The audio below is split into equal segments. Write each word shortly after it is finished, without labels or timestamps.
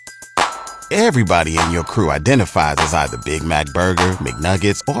Everybody in your crew identifies as either Big Mac Burger,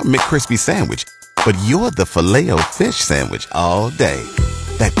 McNuggets, or McCrispy Sandwich. But you're the Filet-O-Fish Sandwich all day.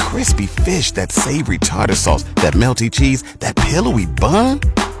 That crispy fish, that savory tartar sauce, that melty cheese, that pillowy bun.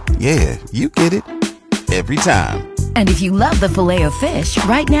 Yeah, you get it. Every time. And if you love the Filet-O-Fish,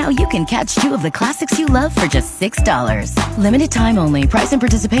 right now you can catch two of the classics you love for just $6. Limited time only. Price and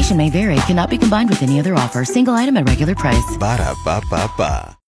participation may vary. Cannot be combined with any other offer. Single item at regular price.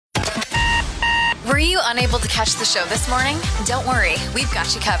 Ba-da-ba-ba-ba. Were you unable to catch the show this morning? Don't worry, we've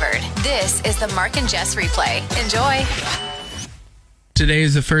got you covered. This is the Mark and Jess Replay. Enjoy. Today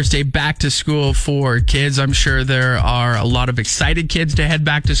is the first day back to school for kids. I'm sure there are a lot of excited kids to head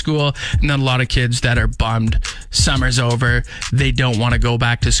back to school, and then a lot of kids that are bummed summer's over. They don't want to go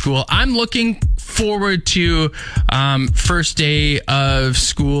back to school. I'm looking forward to first day of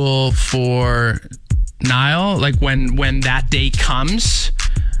school for Niall, like when that day comes.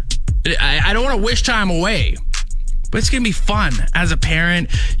 I don't want to wish time away, but it's going to be fun. As a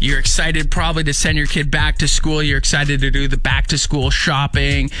parent, you're excited probably to send your kid back to school. You're excited to do the back to school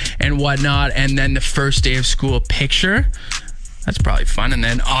shopping and whatnot. And then the first day of school picture. That's probably fun. And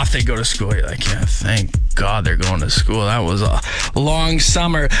then off they go to school. You're like, yeah, thank God they're going to school. That was a long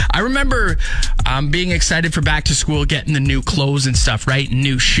summer. I remember being excited for back to school, getting the new clothes and stuff, right?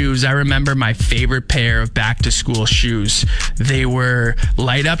 New shoes. I remember my favorite pair of back to school shoes. They were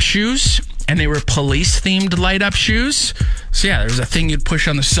light up shoes, and they were police themed light up shoes. So yeah, there was a thing you'd push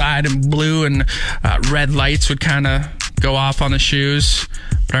on the side, and blue and red lights would kind of go off on the shoes.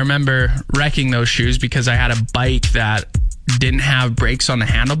 But I remember wrecking those shoes because I had a bike that didn't have brakes on the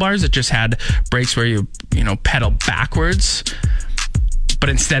handlebars. It just had brakes where you pedal backwards. But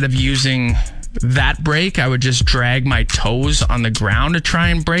instead of using that brake, I would just drag my toes on the ground to try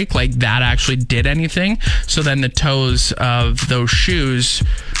and brake. Like that actually did anything. So then the toes of those shoes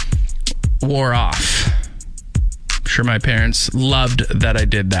wore off. I'm sure my parents loved that I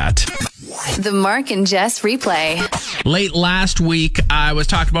did that. The Mark and Jess Replay. Late last week, I was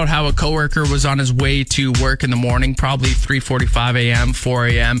talking about how a coworker was on his way to work in the morning, probably 3:45 a.m., 4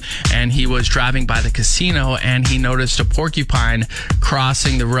 a.m., and he was driving by the casino, and he noticed a porcupine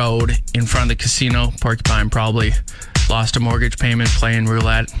crossing the road in front of the casino. Porcupine probably lost a mortgage payment playing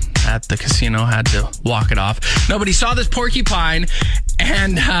roulette at the casino, had to walk it off. Nobody saw this porcupine,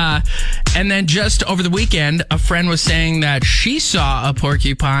 and then just over the weekend, a friend was saying that she saw a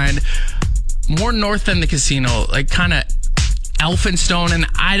porcupine more north than the casino, like kind of Elphinstone, and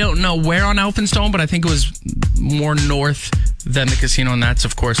I don't know where on Elphinstone, but I think it was more north than the casino, and that's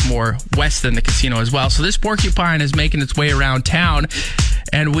of course more west than the casino as well. So this porcupine is making its way around town,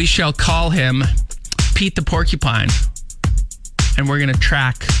 and we shall call him Pete the Porcupine, and we're going to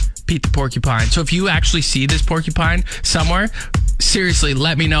track Pete the Porcupine. So if you actually see this porcupine somewhere, seriously,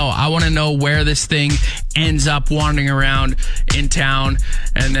 let me know. I want to know where this thing ends up wandering around in town.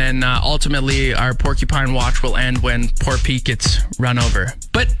 And then ultimately, our porcupine watch will end when poor Pete gets run over.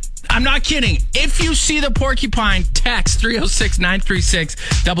 But I'm not kidding. If you see the porcupine, text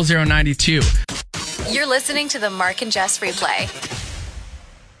 306-936-0092. You're listening to the Mark and Jess Replay.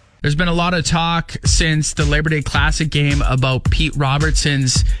 There's been a lot of talk since the Labor Day Classic game about Pete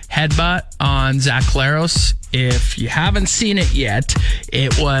Robertson's headbutt on Zach Claros. If you haven't seen it yet,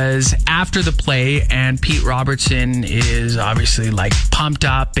 it was after the play, and Pete Robertson is obviously like pumped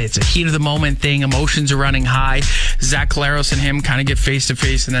up. It's a heat of the moment thing. Emotions are running high. Zach Claros and him kind of get face to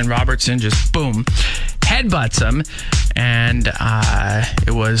face, and then Robertson just boom, headbutts him. And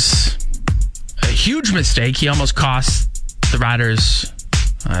it was a huge mistake. He almost cost the Riders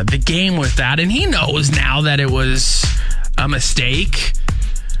the game with that, and he knows now that it was a mistake.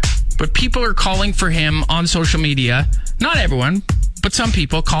 But people are calling for him on social media, not everyone, but some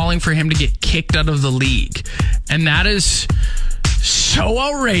people calling for him to get kicked out of the league, and that is so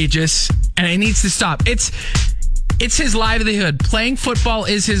outrageous, and it needs to stop. It's his livelihood. Playing football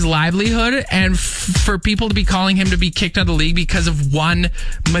is his livelihood, and for people to be calling him to be kicked out of the league because of one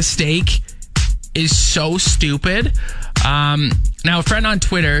mistake is so stupid. Now, a friend on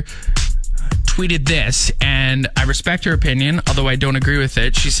Twitter tweeted this, and I respect her opinion, although I don't agree with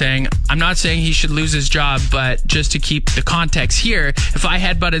it. She's saying, I'm not saying he should lose his job, but just to keep the context here, if I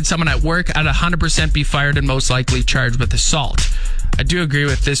headbutted someone at work, I'd 100% be fired and most likely charged with assault. I do agree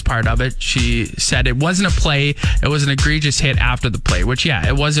with this part of it. She said it wasn't a play, it was an egregious hit after the play, which, yeah,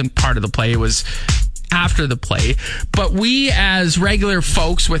 it wasn't part of the play, it was after the play. But we as regular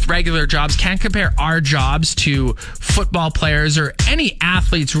folks with regular jobs can't compare our jobs to football players or any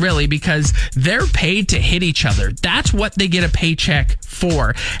athletes really, because they're paid to hit each other. That's what they get a paycheck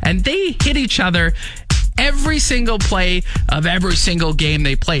for. And they hit each other every single play of every single game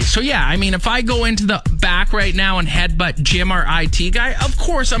they play. So yeah, I mean, if I go into the back right now and headbutt Jim, our IT guy, of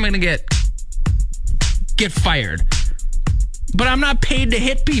course I'm going to get fired. But I'm not paid to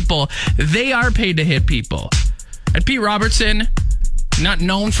hit people. They are paid to hit people. And Pete Robertson, not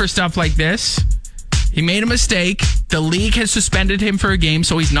known for stuff like this. He made a mistake. The league has suspended him for a game,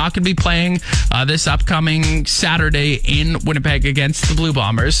 so he's not going to be playing this upcoming Saturday in Winnipeg against the Blue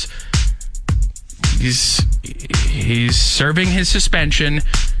Bombers. He's serving his suspension.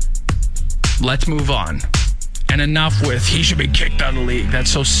 Let's move on. And enough with he should be kicked out of the league.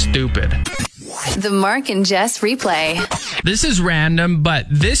 That's so stupid. The Mark and Jess Replay. This is random, but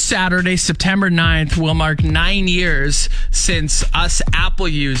this Saturday, September 9th, will mark 9 years since us Apple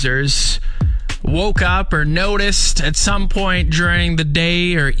users woke up or noticed at some point during the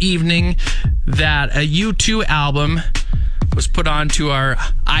day or evening that a U2 album was put onto our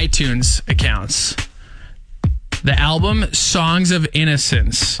iTunes accounts. The album Songs of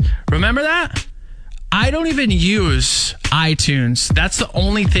Innocence. Remember that? I don't even use iTunes. That's the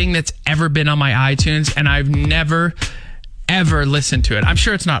only thing that's ever been on my iTunes, and I've never, ever listened to it. I'm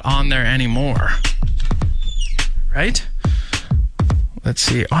sure it's not on there anymore. Right? Let's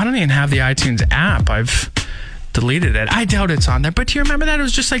see. Oh, I don't even have the iTunes app. I've deleted it. I doubt it's on there. But do you remember that? It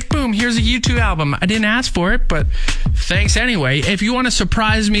was just like, boom, here's a U2 album. I didn't ask for it, but thanks anyway. If you want to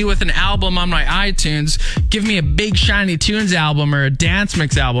surprise me with an album on my iTunes, give me a Big Shiny Tunes album or a Dance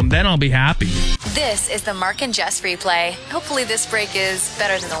Mix album, then I'll be happy. This is the Mark and Jess Replay. Hopefully this break is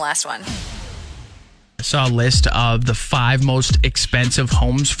better than the last one. I saw a list of the 5 most expensive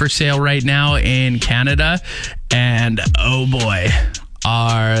homes for sale right now in Canada, and oh boy,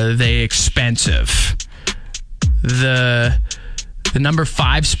 are they expensive. The number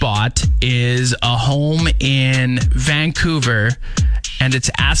 5 spot is a home in Vancouver, and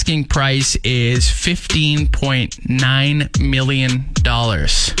its asking price is $15.9 million.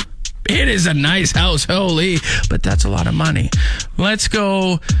 It is a nice house, holy, but that's a lot of money. Let's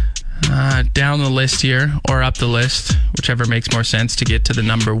go down the list here, or up the list, whichever makes more sense to get to the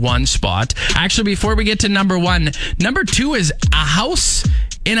number 1 spot. Actually, before we get to number 1, number 2 is a house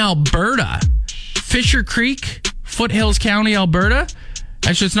in Alberta. Fisher Creek, Foothills County, Alberta.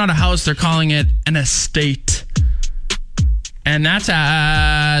 Actually, it's not a house. They're calling it an estate. And that's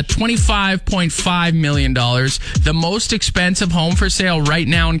 $25.5 million. The most expensive home for sale right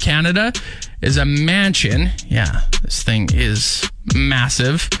now in Canada is a mansion. Yeah, this thing is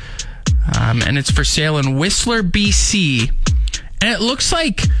massive. And it's for sale in Whistler, BC. And it looks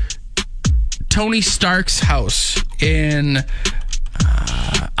like Tony Stark's house in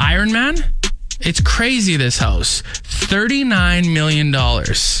Iron Man. It's crazy, this house. $39 million.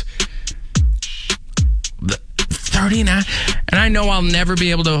 39. And I know I'll never be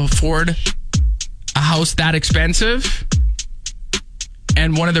able to afford a house that expensive.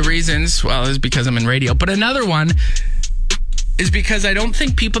 And one of the reasons, well, is because I'm in radio. But another one is because I don't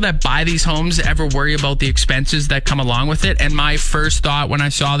think people that buy these homes ever worry about the expenses that come along with it. And my first thought when I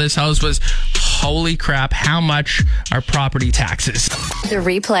saw this house was, holy crap, how much are property taxes? The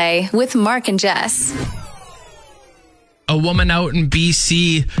Replay with Mark and Jess. A woman out in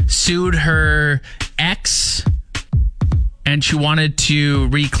BC sued her ex, and she wanted to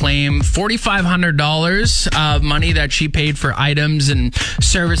reclaim $4,500 of money that she paid for items and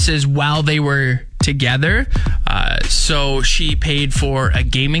services while they were together. So she paid for a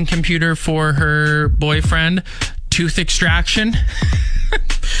gaming computer for her boyfriend, tooth extraction,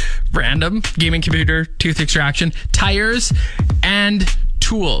 random gaming computer, tooth extraction, tires, and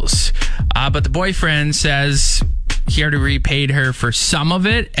tools. But the boyfriend says he already repaid her for some of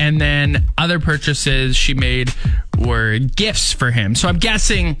it, and then other purchases she made were gifts for him. So I'm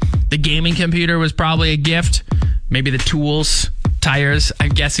guessing the gaming computer was probably a gift. Maybe the tools, tires. I'm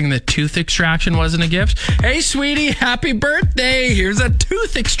guessing the tooth extraction wasn't a gift. Hey, sweetie, happy birthday. Here's a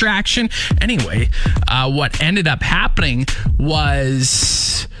tooth extraction. Anyway, what ended up happening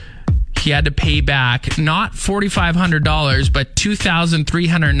was he had to pay back not $4,500, but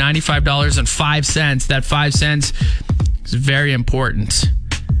 $2,395.05. That 5 cents is very important.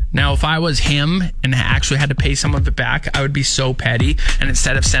 Now, if I was him and actually had to pay some of it back, I would be so petty. And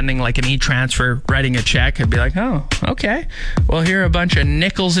instead of sending like an e-transfer, writing a check, I'd be like, oh, okay. Well, here are a bunch of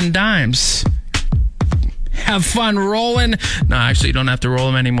nickels and dimes. Have fun rolling. No, actually, you don't have to roll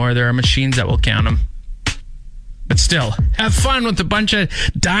them anymore. There are machines that will count them. But still, have fun with a bunch of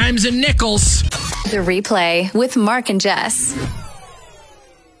dimes and nickels. The Replay with Mark and Jess.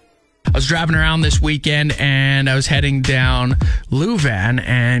 I was driving around this weekend and I was heading down Leuven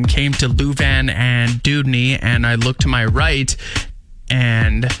and came to Leuven and Dudney, and I looked to my right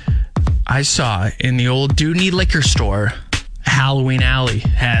and I saw in the old Dooney liquor store, Halloween Alley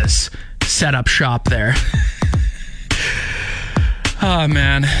has set up shop there. Oh,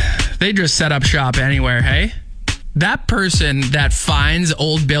 man. They just set up shop anywhere, hey? That person that finds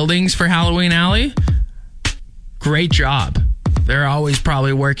old buildings for Halloween Alley, great job. They're always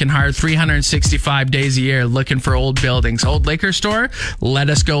probably working hard 365 days a year looking for old buildings. Old liquor store, let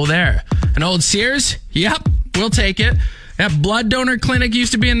us go there. An old Sears, yep, we'll take it. That blood donor clinic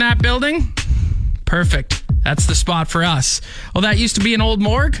used to be in that building. Perfect. That's the spot for us. Oh, that used to be an old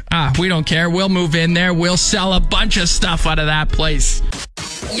morgue? We don't care. We'll move in there. We'll sell a bunch of stuff out of that place.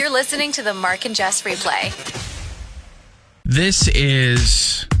 You're listening to the Mark and Jess Replay. This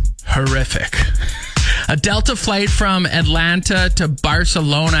is horrific. A Delta flight from Atlanta to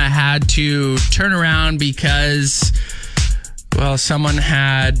Barcelona had to turn around because, well, someone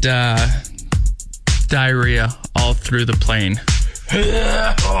had diarrhea all through the plane.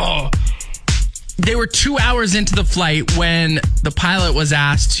 They were 2 hours into the flight when the pilot was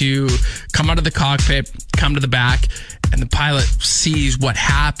asked to come out of the cockpit, come to the back, and the pilot sees what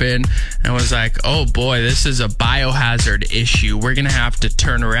happened and was like, oh boy, this is a biohazard issue. We're going to have to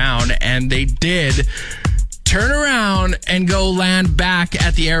turn around. And they did turn around and go land back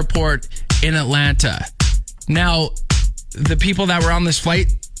at the airport in Atlanta. Now, the people that were on this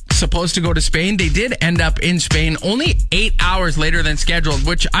flight supposed to go to Spain, they did end up in Spain only 8 hours later than scheduled,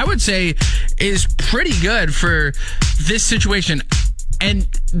 which I would say is pretty good for this situation. And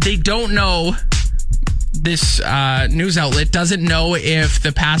they don't know, this news outlet doesn't know if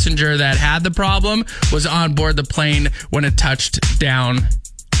the passenger that had the problem was on board the plane when it touched down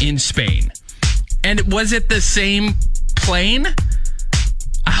in Spain. And was it the same plane?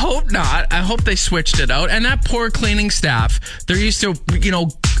 I hope not. I hope they switched it out. And that poor cleaning staff, they're used to,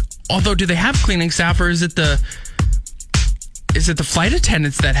 although do they have cleaning staff, or is it the flight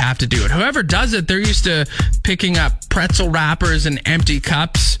attendants that have to do it? Whoever does it, they're used to picking up pretzel wrappers and empty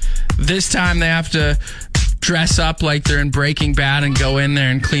cups. This time they have to dress up like they're in Breaking Bad and go in there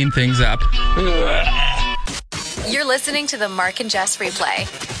and clean things up. You're listening to the Mark and Jess Replay.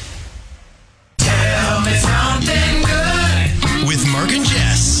 Tell me something good with Mark and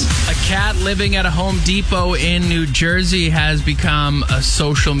Jess. A cat living at a Home Depot in New Jersey has become a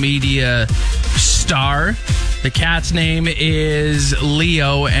social media star. The cat's name is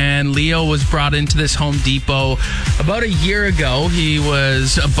Leo, and Leo was brought into this Home Depot about a year ago. He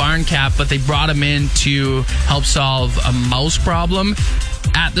was a barn cat, but they brought him in to help solve a mouse problem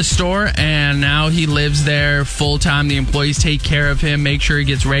at the store, and now he lives there full time. The employees take care of him, make sure he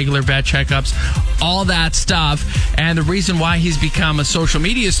gets regular vet checkups, all that stuff. And the reason why he's become a social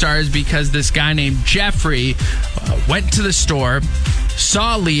media star is because this guy named Jeffrey went to the store,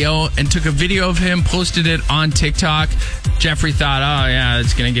 saw Leo, and took a video of him, posted it on TikTok. Jeffrey thought, oh yeah,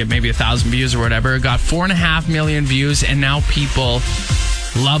 it's gonna get maybe 1,000 views or whatever. It got 4.5 million views, and now people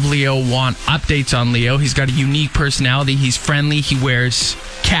love Leo, want updates on Leo. He's got a unique personality. He's friendly. He wears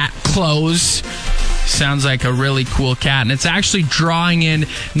cat clothes. Sounds like a really cool cat. And it's actually drawing in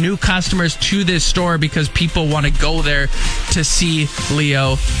new customers to this store because people want to go there to see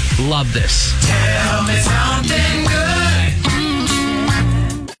Leo. Love this. Tell me something good.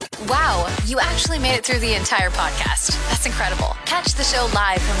 Wow, you actually made it through the entire podcast. That's incredible. Catch the show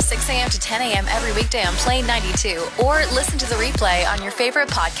live from 6 a.m. to 10 a.m. every weekday on Play 92 or listen to the replay on your favorite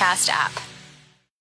podcast app.